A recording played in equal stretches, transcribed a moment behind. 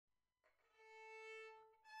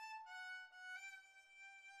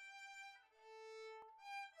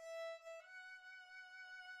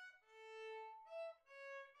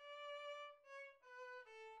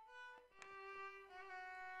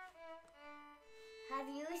Have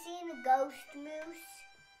you seen a ghost moose?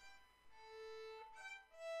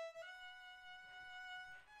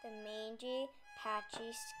 The mangy,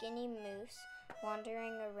 patchy, skinny moose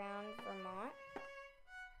wandering around Vermont.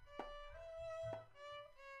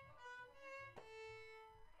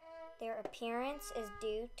 Their appearance is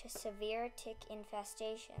due to severe tick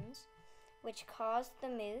infestations, which caused the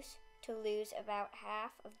moose to lose about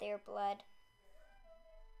half of their blood.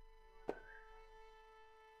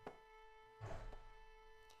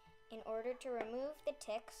 In order to remove the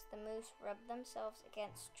ticks, the moose rub themselves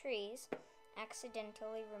against trees,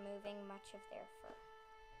 accidentally removing much of their fur.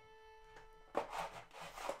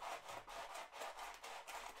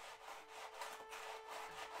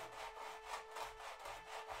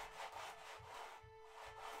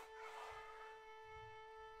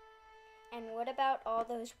 And what about all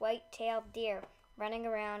those white-tailed deer running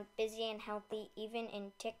around busy and healthy even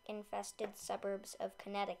in tick-infested suburbs of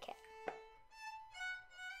Connecticut?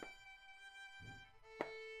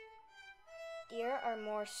 Deer are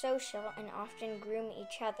more social and often groom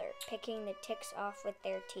each other, picking the ticks off with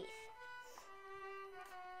their teeth.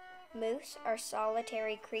 Moose are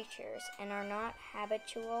solitary creatures and are not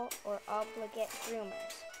habitual or obligate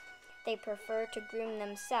groomers. They prefer to groom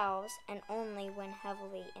themselves and only when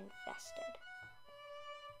heavily infested.